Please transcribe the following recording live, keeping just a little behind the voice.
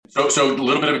So a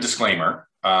little bit of a disclaimer.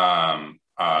 Some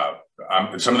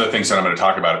of the things that I'm going to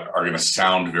talk about are going to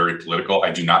sound very political.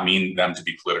 I do not mean them to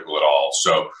be political at all.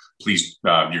 So please,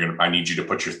 I need you to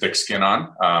put your thick skin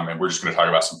on, and we're just going to talk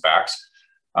about some facts.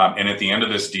 And at the end of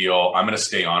this deal, I'm going to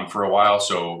stay on for a while.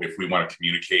 So if we want to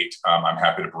communicate, I'm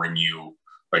happy to bring you,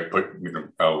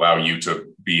 allow you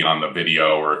to be on the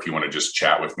video, or if you want to just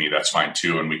chat with me, that's fine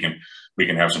too, and we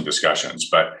can have some discussions.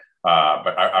 But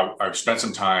I've spent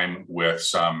some time with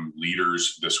some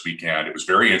leaders this weekend. It was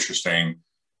very interesting.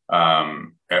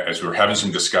 As we were having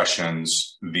some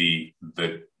discussions, the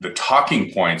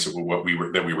talking points of what we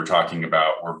were talking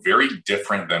about were very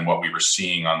different than what we were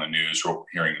seeing on the news or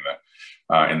hearing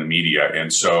in the media.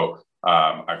 And so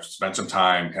I've spent some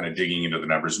time kind of digging into the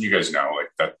numbers, and you guys know,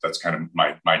 that's kind of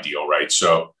my deal, right?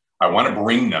 So I want to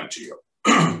bring them to you.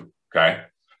 Okay.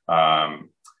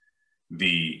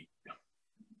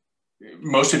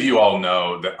 Most of you all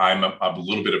know that I'm a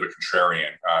little bit of a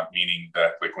contrarian, meaning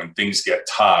that when things get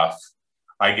tough,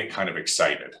 I get kind of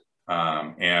excited.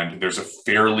 And there's a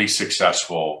fairly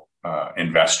successful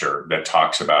investor that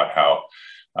talks about how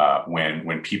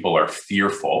when people are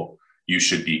fearful, you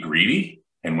should be greedy.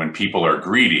 And when people are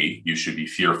greedy, you should be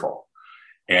fearful.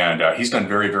 And he's done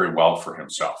very, very well for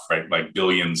himself, right? Like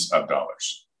billions of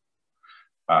dollars.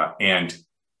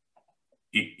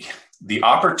 The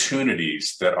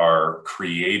opportunities that are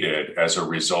created as a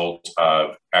result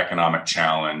of economic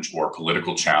challenge or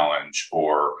political challenge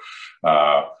or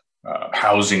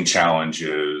housing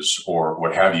challenges or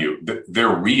what have you,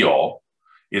 they're real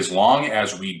as long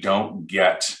as we don't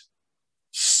get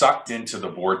sucked into the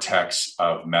vortex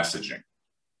of messaging.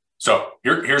 So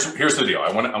here's the deal.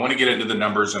 I want to get into the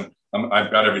numbers, and I've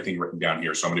got everything written down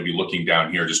here. So I'm going to be looking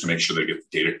down here just to make sure they get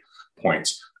the data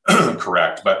points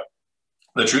correct. But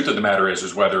the truth of the matter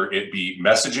is whether it be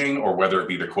messaging or whether it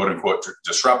be the quote unquote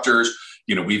disruptors,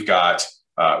 we've got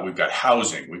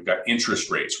housing, we've got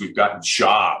interest rates, we've got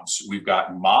jobs, we've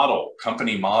got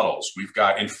company models, we've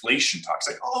got inflation talks,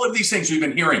 like all of these things we've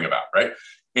been hearing about, right?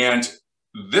 And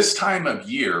this time of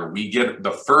year, we get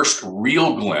the first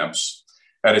real glimpse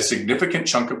at a significant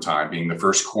chunk of time, being the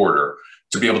first quarter,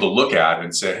 to be able to look at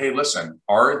and say, hey, listen,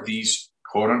 are these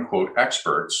quote unquote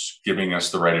experts giving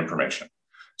us the right information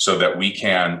so that we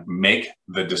can make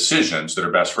the decisions that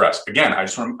are best for us? Again, I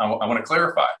want to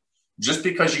clarify. Just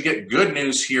because you get good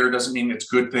news here doesn't mean it's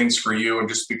good things for you. And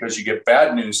just because you get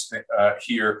bad news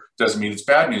here doesn't mean it's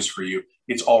bad news for you.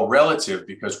 It's all relative,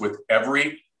 because with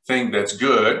everything that's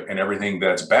good and everything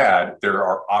that's bad, there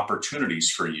are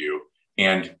opportunities for you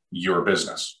and your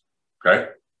business. Okay.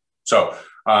 So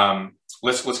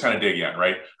let's kind of dig in,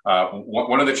 right?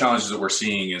 One of the challenges that we're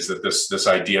seeing is that this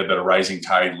idea that a rising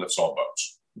tide lifts all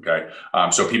boats. Okay.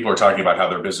 So people are talking about how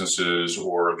their businesses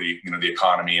or the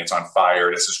economy, it's on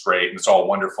fire. This is great. And it's all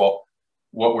wonderful.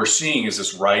 What we're seeing is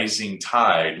this rising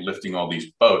tide lifting all these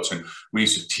boats. And we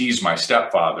used to tease my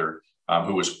stepfather,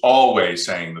 who was always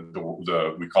saying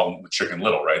that we call him the Chicken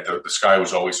Little, right? The sky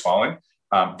was always falling,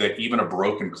 that even a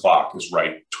broken clock is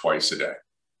right twice a day,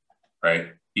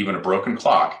 right? Even a broken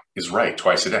clock is right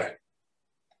twice a day,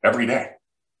 every day,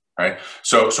 right?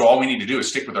 So all we need to do is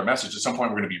stick with our message. At some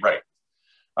point, we're going to be right.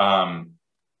 I'm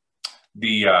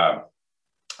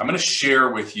going to share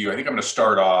with you, I think I'm going to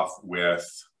start off with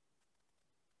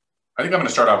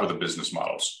the business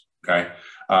models. Okay.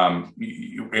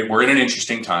 We're in an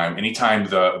interesting time. Anytime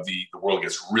the world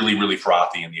gets really, really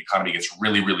frothy and the economy gets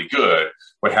really, really good,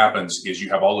 what happens is you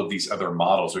have all of these other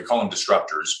models. We call them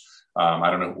disruptors.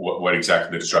 I don't know what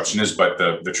exactly the disruption is, but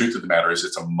the truth of the matter is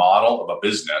it's a model of a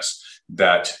business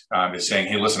that is saying,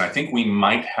 hey, listen, I think we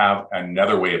might have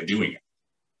another way of doing it,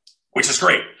 which is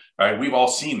great. Right? We've all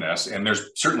seen this, and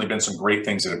there's certainly been some great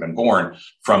things that have been born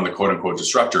from the quote unquote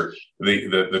disruptor.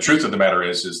 The truth of the matter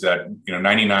is that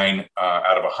 99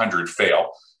 out of 100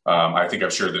 fail. I think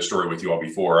I've shared this story with you all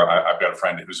before. I've got a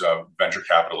friend who's a venture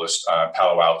capitalist,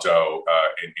 Palo Alto,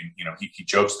 and he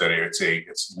jokes that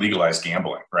it's legalized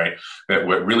gambling, right? That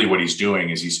what he's doing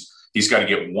is he's got to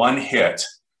get one hit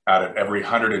out of every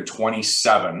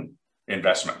 127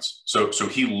 investments. So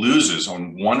he loses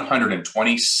on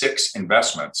 126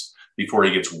 investments before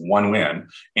he gets one win,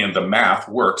 and the math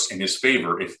works in his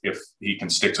favor if he can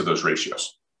stick to those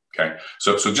ratios. Okay,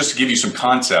 so just to give you some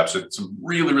concepts, it's some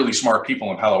really, really smart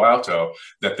people in Palo Alto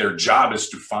that their job is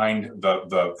to find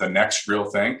the next real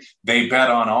thing. They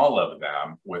bet on all of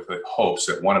them with the hopes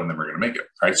that one of them are going to make it.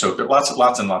 Right, so there are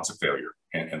lots and lots of failure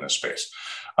in this space.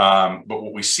 But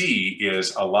what we see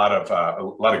is a lot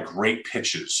of great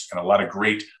pitches and a lot of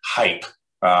great hype,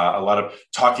 a lot of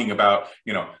talking about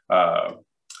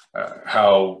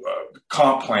how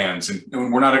comp plans, and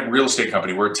we're not a real estate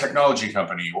company, we're a technology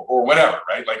company, or whatever,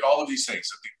 right? Like all of these things,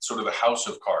 sort of the house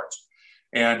of cards.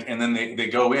 And then they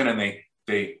go in and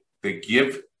they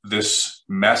give this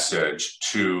message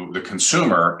to the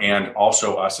consumer and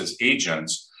also us as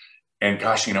agents. And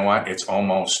gosh, you know what? It's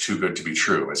almost too good to be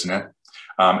true, isn't it?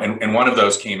 And one of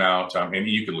those came out, and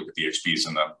you can look at the HPs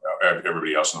and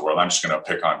everybody else in the world. I'm just going to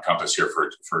pick on Compass here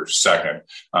for a second.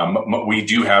 We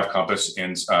do have Compass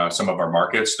in some of our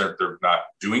markets. They're not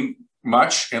doing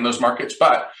much in those markets,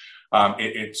 but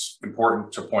it's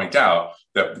important to point out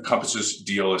that the Compass's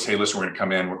deal is, hey, listen, we're going to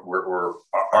come in,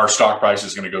 our stock price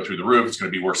is going to go through the roof. It's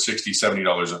going to be worth $60,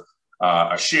 $70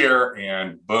 a share,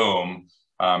 and boom,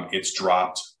 it's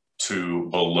dropped to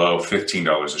below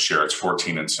 $15 a share. It's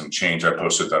 14 and some change. I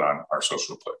posted that on our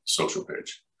social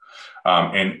page.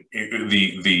 And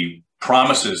the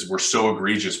promises were so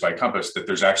egregious by Compass that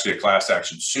there's actually a class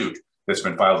action suit that's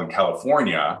been filed in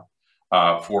California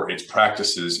for its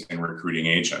practices in recruiting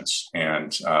agents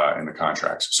and in the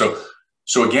contracts.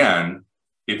 So again,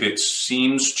 if it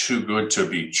seems too good to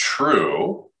be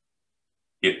true,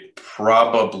 it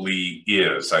probably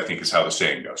is, I think is how the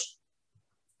saying goes,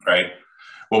 right?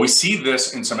 Well, we see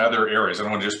this in some other areas. I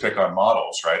don't want to just pick on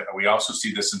models, right? We also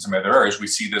see this in some other areas. We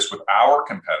see this with our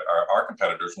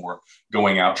competitors when we're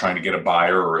going out trying to get a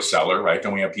buyer or a seller, right?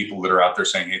 Then we have people that are out there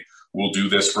saying, hey, we'll do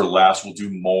this for less, we'll do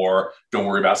more. Don't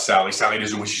worry about Sally. Sally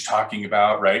doesn't know what she's talking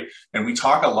about, right? And we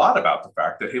talk a lot about the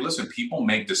fact that, hey, listen, people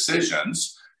make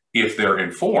decisions if they're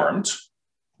informed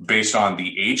based on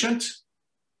the agent,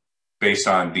 based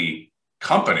on the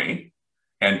company,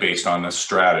 and based on the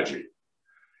strategy.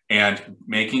 And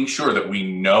making sure that we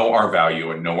know our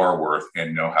value and know our worth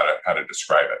and know how to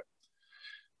describe it.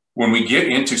 When we get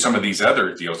into some of these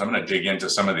other deals, I'm going to dig into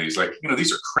some of these. Like,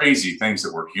 these are crazy things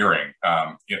that we're hearing.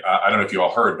 I don't know if you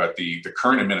all heard, but the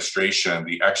current administration,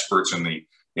 the experts in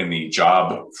the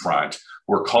job front,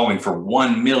 were calling for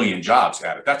 1 million jobs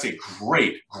added. That's a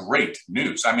great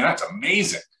news. I mean, that's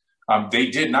amazing.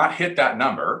 They did not hit that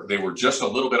number. They were just a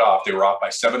little bit off. They were off by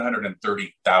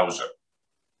 730,000.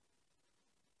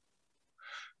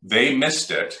 They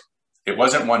missed it. It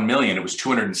wasn't 1 million. It was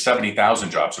 270,000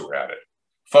 jobs that were added.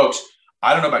 Folks,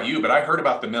 I don't know about you, but I heard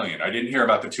about the million. I didn't hear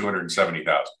about the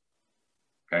 270,000.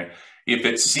 Okay. If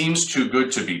it seems too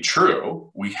good to be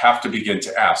true, we have to begin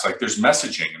to ask. Like, there's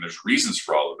messaging and there's reasons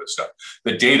for all of this stuff.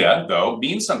 The data, though,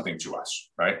 means something to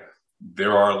us, right?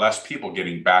 There are less people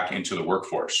getting back into the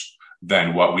workforce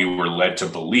than what we were led to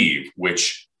believe,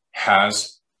 which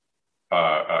has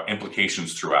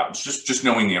implications throughout. It's just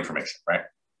knowing the information, right?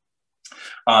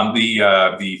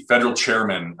 The Federal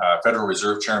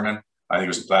Reserve Chairman, I think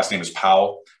his last name is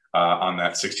Powell, on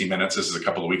that 60 Minutes, this is a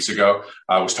couple of weeks ago,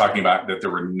 was talking about that there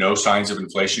were no signs of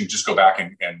inflation. Just go back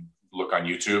and look on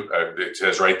YouTube. It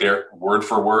says right there, word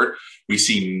for word, we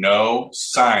see no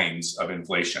signs of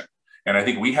inflation. And I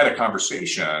think we had a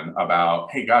conversation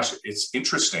about, hey, gosh, it's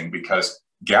interesting because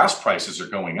gas prices are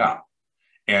going up.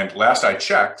 And last I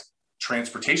checked,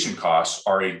 transportation costs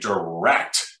are a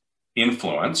direct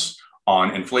influence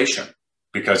on inflation,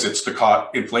 because it's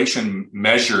inflation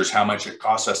measures how much it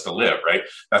costs us to live, right?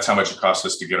 That's how much it costs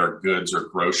us to get our goods, our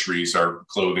groceries, our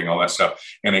clothing, all that stuff.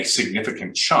 And a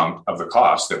significant chunk of the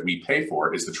cost that we pay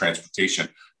for is the transportation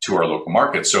to our local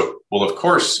market. So, well, of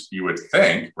course you would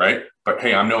think, right? But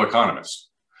hey, I'm no economist.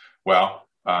 Well,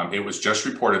 it was just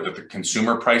reported that the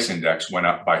consumer price index went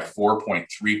up by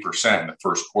 4.3% in the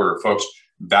first quarter. Folks,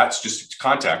 that's just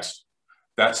context.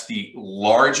 That's the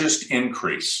largest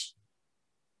increase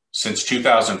since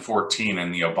 2014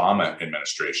 in the Obama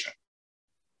administration.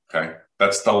 Okay,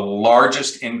 that's the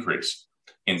largest increase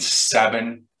in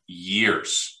 7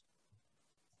 years.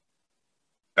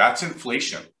 That's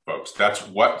inflation, folks. That's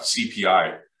what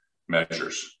CPI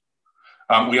measures.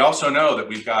 We also know that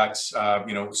we've got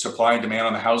supply and demand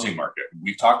on the housing market.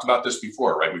 We've talked about this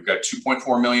before, right? We've got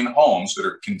 2.4 million homes that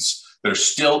are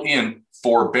still in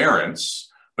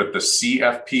forbearance, but the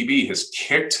CFPB has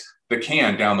kicked the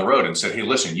can down the road and said, hey,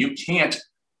 listen, you can't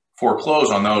foreclose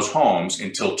on those homes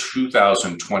until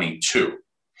 2022.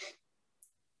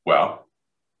 Well,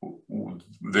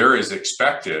 there is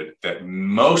expected that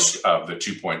most of the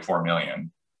 2.4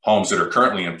 million homes that are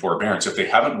currently in forbearance, if they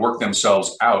haven't worked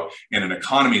themselves out in an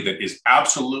economy that is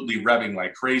absolutely revving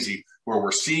like crazy, where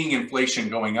we're seeing inflation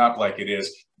going up like it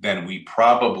is, then we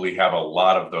probably have a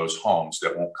lot of those homes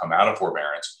that won't come out of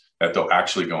forbearance, that they'll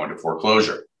actually go into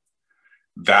foreclosure.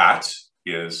 That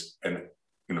is, and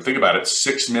think about it,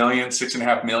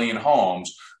 6.5 million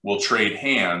homes will trade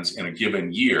hands in a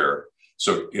given year.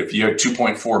 So if you have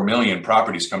 2.4 million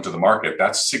properties come to the market,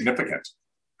 that's significant.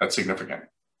 That's significant,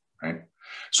 right?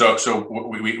 So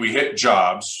we hit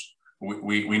jobs.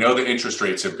 We know the interest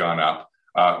rates have gone up.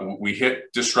 We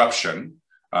hit disruption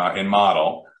in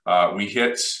model. We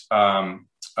hit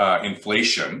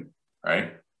inflation,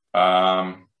 right?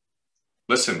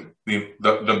 Listen,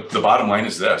 the bottom line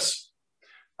is this.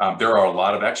 There are a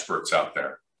lot of experts out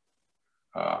there.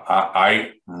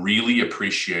 I really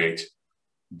appreciate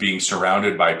being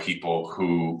surrounded by people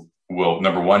who will,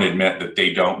 number one, admit that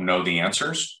they don't know the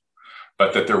answers,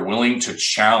 but that they're willing to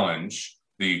challenge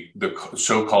the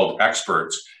so-called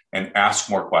experts and ask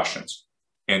more questions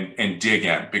and dig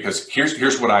in. Because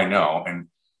here's what I know. And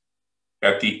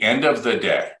at the end of the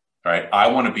day, right, I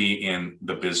want to be in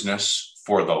the business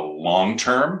for the long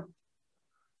term,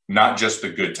 not just the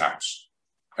good times.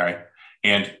 Okay.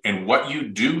 And what you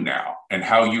do now and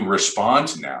how you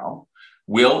respond now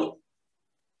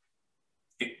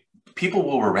people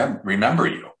will remember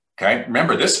you. Okay.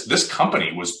 Remember, this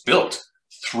company was built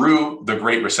through the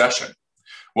Great Recession.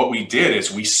 What we did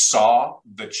is we saw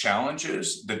the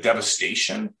challenges, the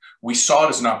devastation. We saw it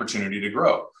as an opportunity to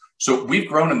grow. So we've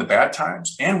grown in the bad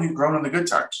times and we've grown in the good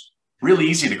times. Really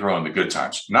easy to grow in the good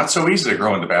times, not so easy to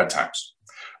grow in the bad times.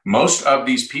 Most of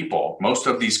these people, most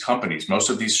of these companies,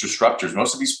 most of these disruptors,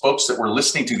 most of these folks that we're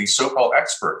listening to, these so-called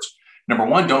experts, number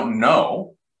one, don't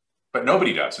know, but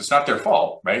nobody does. It's not their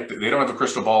fault, right? They don't have a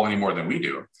crystal ball any more than we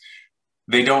do.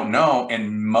 They don't know.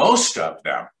 And most of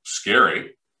them,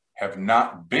 scary, have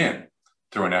not been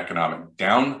through an economic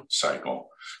down cycle.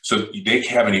 So they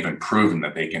haven't even proven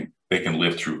that they can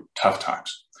live through tough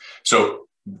times. So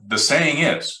the saying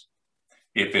is,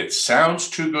 if it sounds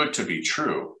too good to be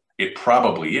true, it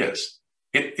probably is.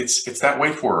 It's that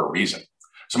way for a reason.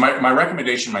 So my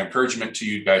recommendation, my encouragement to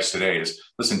you guys today is,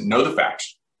 listen, know the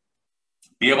facts.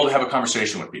 Be able to have a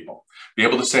conversation with people. Be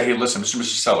able to say, hey, listen, Mr. and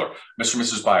Mrs. Seller, Mr. and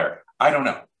Mrs. Buyer, I don't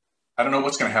know. I don't know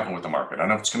what's going to happen with the market. I don't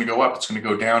know if it's going to go up, it's going to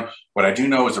go down. What I do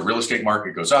know is the real estate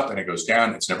market goes up and it goes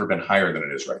down. It's never been higher than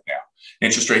it is right now.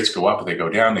 Interest rates go up and they go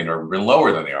down. They've never been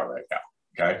lower than they are right now.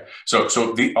 Okay.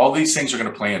 So all these things are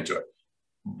going to play into it.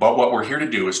 But what we're here to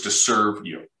do is to serve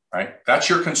you, right? That's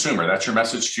your consumer. That's your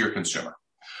message to your consumer.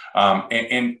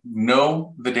 And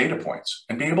know the data points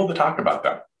and be able to talk about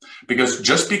them. Because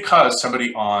just because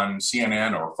somebody on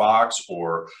CNN or Fox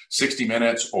or 60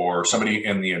 Minutes or somebody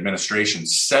in the administration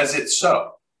says it's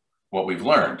so, what we've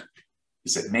learned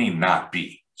is it may not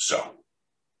be so.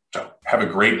 So have a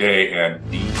great day and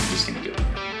be distinctive.